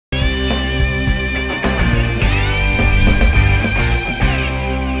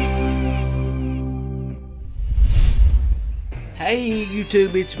Hey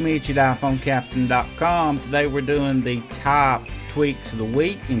YouTube, it's Mitch at iPhoneCaptain.com. Today we're doing the top tweaks of the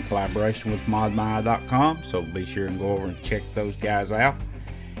week in collaboration with ModMy.com, so be sure and go over and check those guys out.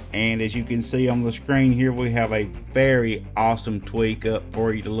 And as you can see on the screen here, we have a very awesome tweak up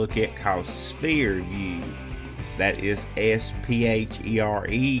for you to look at called Sphere View. That is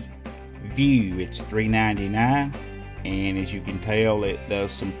S-P-H-E-R-E View. It's $3.99, and as you can tell, it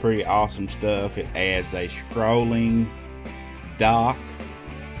does some pretty awesome stuff. It adds a scrolling dock,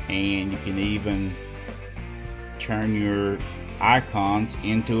 and you can even turn your icons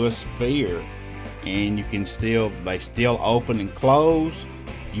into a sphere, and you can they still open and close.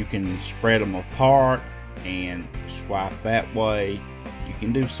 You can spread them apart and swipe that way. You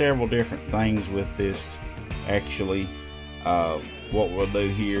can do several different things with this. Actually, what we'll do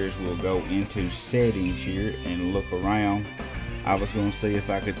here is we'll go into settings here and look around. I was going to see if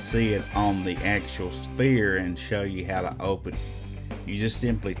I could see it on the actual sphere and show you how to open it. You just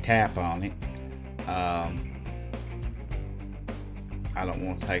simply tap on it. I don't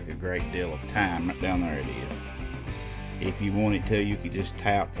want to take a great deal of time. Right down there it is. If you wanted to, you could just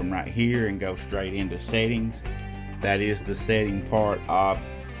tap from right here and go straight into settings. That is the setting part of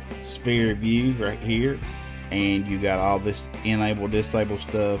Sphere View right here. And you got all this enable, disable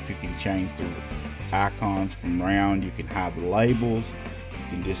stuff. You can change the icons from round. You can hide the labels. You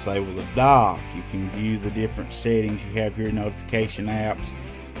can disable the dock. You can view the different settings you have here, notification apps,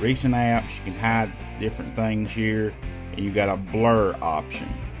 recent apps. You can hide different things here, and you got a blur option.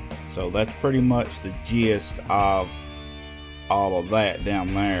 So that's pretty much the gist of all of that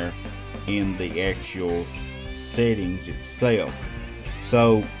down there in the actual settings itself.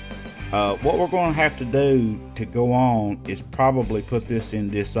 So what we're going to have to do to go on is probably put this in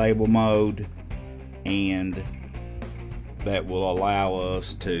disable mode, and that will allow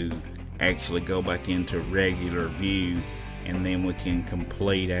us to actually go back into regular view, and then we can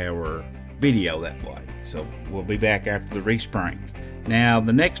complete our video that way. So we'll be back after the respring. Now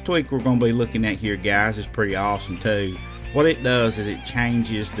the next tweak we're going to be looking at here, guys, is pretty awesome too. What it does is it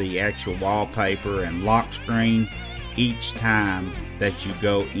changes the actual wallpaper and lock screen each time that you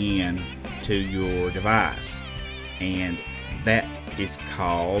go in to your device, and that is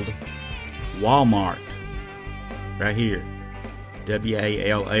called Wallmart right here.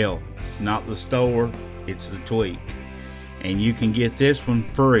 W-A-L-L, not the store, it's the tweak. And you can get this one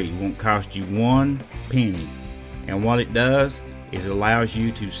free. It won't cost you 1 penny. And what it does is it allows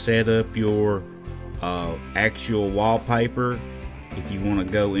you to set up your actual wallpaper. If you want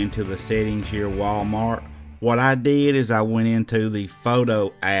to go into the settings here, Wallmart, what I did is I went into the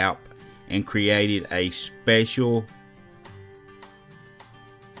photo app and created a special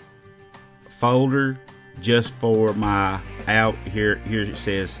folder just for my out here. Here it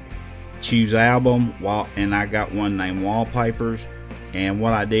says choose album, and I got one named wallpapers. And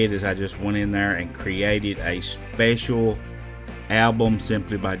what I did is I just went in there and created a special album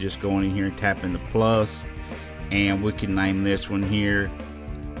simply by just going in here and tapping the plus, and we can name this one here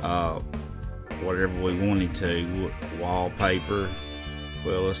whatever we wanted to. Wallpaper.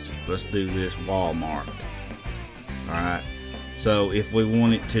 Well, let's do this Walmart. Alright, so if we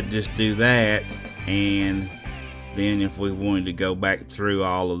wanted to just do that, and then if we wanted to go back through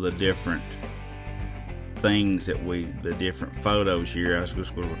all of the different things that the different photos here, I was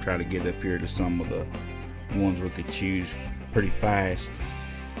just going to try to get up here to some of the ones we could choose pretty fast,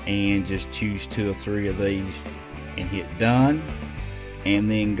 and just choose 2 or 3 of these and hit done, and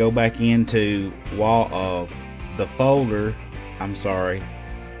then go back into the folder,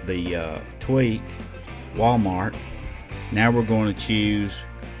 the tweak Walmart. Now we're going to choose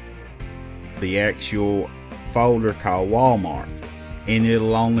the actual folder called Walmart, and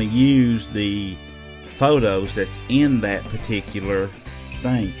it'll only use the photos that's in that particular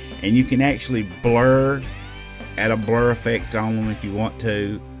thing. And you can actually add a blur effect on them if you want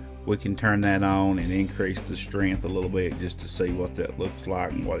to. We can turn that on and increase the strength a little bit just to see what that looks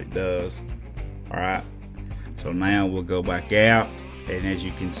like and what it does. Alright, so now we'll go back out, and as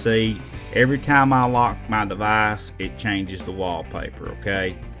you can see, every time I lock my device, it changes the wallpaper.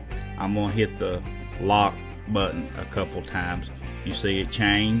 Okay, I'm going to hit the lock button a couple times. You see it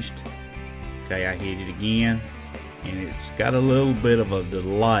changed. Okay, I hit it again, and it's got a little bit of a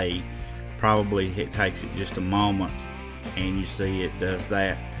delay. Probably it takes it just a moment, and you see it does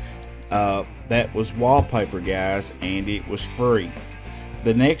that. That was wallpaper, guys, and it was free.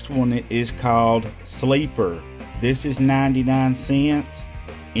 The next one is called Sleeper. This is 99 cents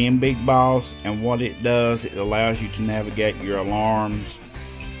in Big Boss, and what it does, it allows you to navigate your alarms.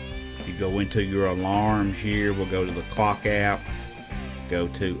 If you go into your alarms here, we'll go to the clock app, go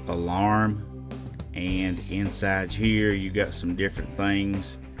to alarm, And inside here you got some different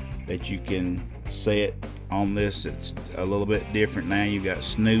things that you can set on this. It's a little bit different now. You got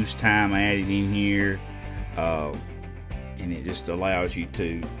snooze time added in here, and it just allows you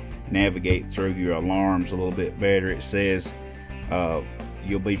to navigate through your alarms a little bit better. It says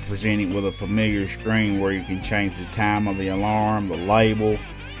you'll be presented with a familiar screen where you can change the time of the alarm, the label.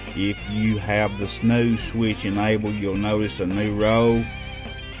 If you have the snooze switch enabled, you'll notice a new row.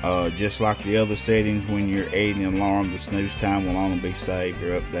 Just like the other settings, when you're adding an alarm, the snooze time will only be saved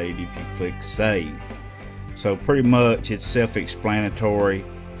or updated if you click save. So pretty much it's self-explanatory.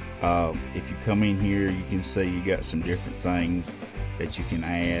 If you come in here, you can see you got some different things that you can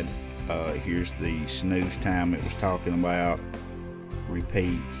add. Here's the snooze time it was talking about.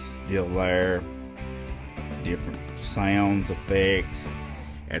 Repeats still there. Different sounds, effects.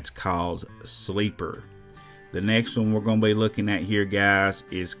 That's called sleeper. The next one we're going to be looking at here, guys,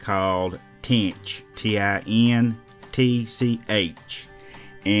 is called Tintch, TinTCH.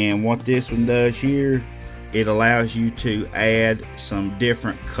 And what this one does here, it allows you to add some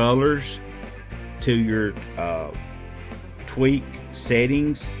different colors to your tweak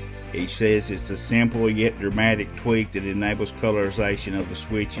settings. It says it's a simple yet dramatic tweak that enables colorization of the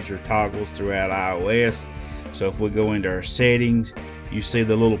switches or toggles throughout iOS. So if we go into our settings, you see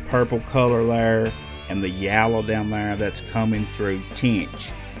the little purple color there and the yellow down there, that's coming through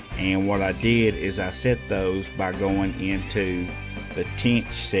Tintch. And what I did is I set those by going into the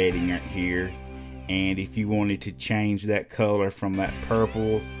Tintch setting right here. And if you wanted to change that color from that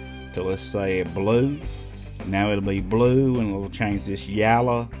purple to, let's say, a blue, now it'll be blue, and we'll change this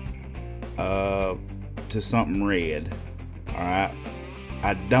yellow to something red. Alright,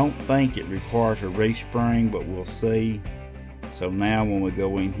 I don't think it requires a respring, but we'll see. So now when we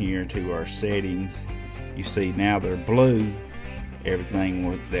go in here to our settings, you see now they're blue.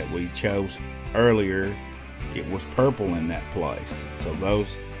 Everything that we chose earlier, it was purple in that place. So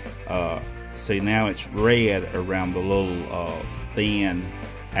those, see now it's red around the little thin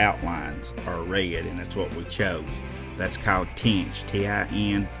outlines are red, and that's what we chose. That's called Tintch,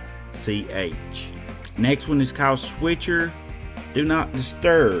 TinTCH. Next one is called Switcher Do Not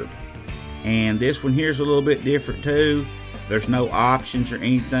Disturb. And this one here is a little bit different too. There's no options or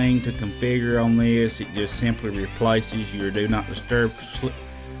anything to configure on this. It just simply replaces your Do Not Disturb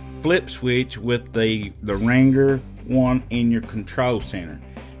flip switch with the ringer one in your control center.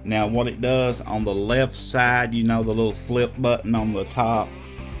 Now what it does on the left side, you know, the little flip button on the top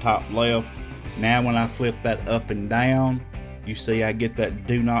left. Now when I flip that up and down, you see I get that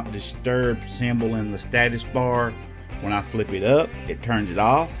Do Not Disturb symbol in the status bar. When I flip it up, it turns it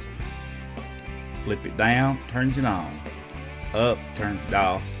off. Flip it down, turns it on. Up, turns it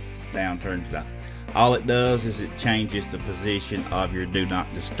off. Down, turns it off. All it does is it changes the position of your Do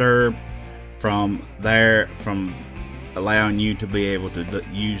Not Disturb from allowing you to be able to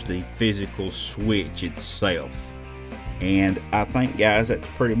use the physical switch itself. And I think, guys, that's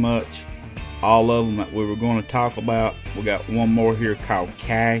pretty much all of them that we were going to talk about. We got one more here called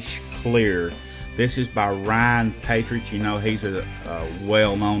CacheCleaner. This is by Ryan Patridge. You know, he's a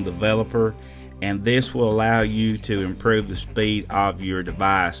well-known developer, and this will allow you to improve the speed of your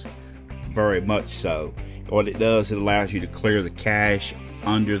device very much so. What it does, it allows you to clear the cache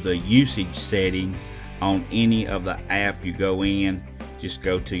under the usage setting on any of the app you go in. Just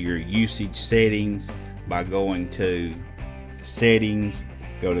go to your usage settings by going to settings,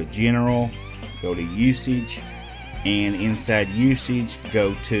 go to general, go to usage, and inside usage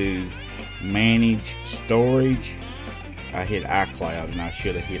go to manage storage. I hit iCloud and I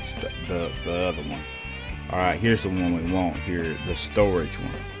should have hit the other one. Alright, here's the one we want here, the storage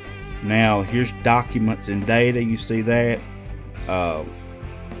one. Now here's documents and data. You see that?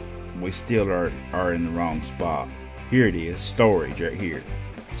 We still are in the wrong spot. Here it is, storage right here.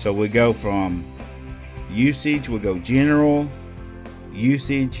 So we go from usage, we go general,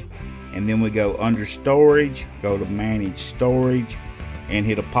 usage, and then we go under storage, go to manage storage, and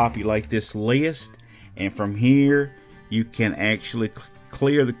it'll populate this list. And from here you can actually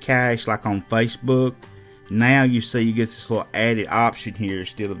clear the cache like on Facebook. Now you see you get this little added option here.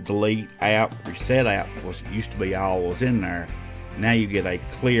 Instead of delete app, reset app, was used to be all was in there. Now you get a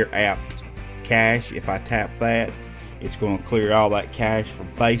clear app cache. If I tap that, it's going to clear all that cache from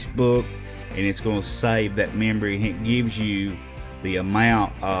Facebook, and it's going to save that memory, and it gives you the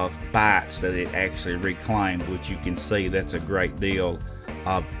amount of bytes that it actually reclaimed, which you can see that's a great deal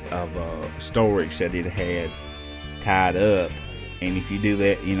of storage that it had tied up. And if you do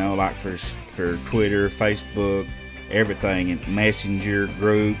that, you know, like for Twitter, Facebook, everything, and Messenger,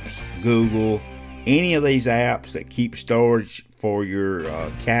 groups, Google, any of these apps that keep storage for your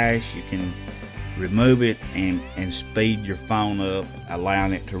cache, you can remove it and speed your phone up,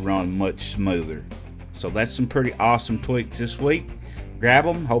 allowing it to run much smoother. So that's some pretty awesome tweaks this week. Grab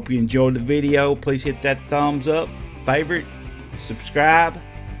them. Hope you enjoyed the video. Please hit that thumbs up, favorite, subscribe,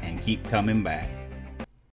 and keep coming back.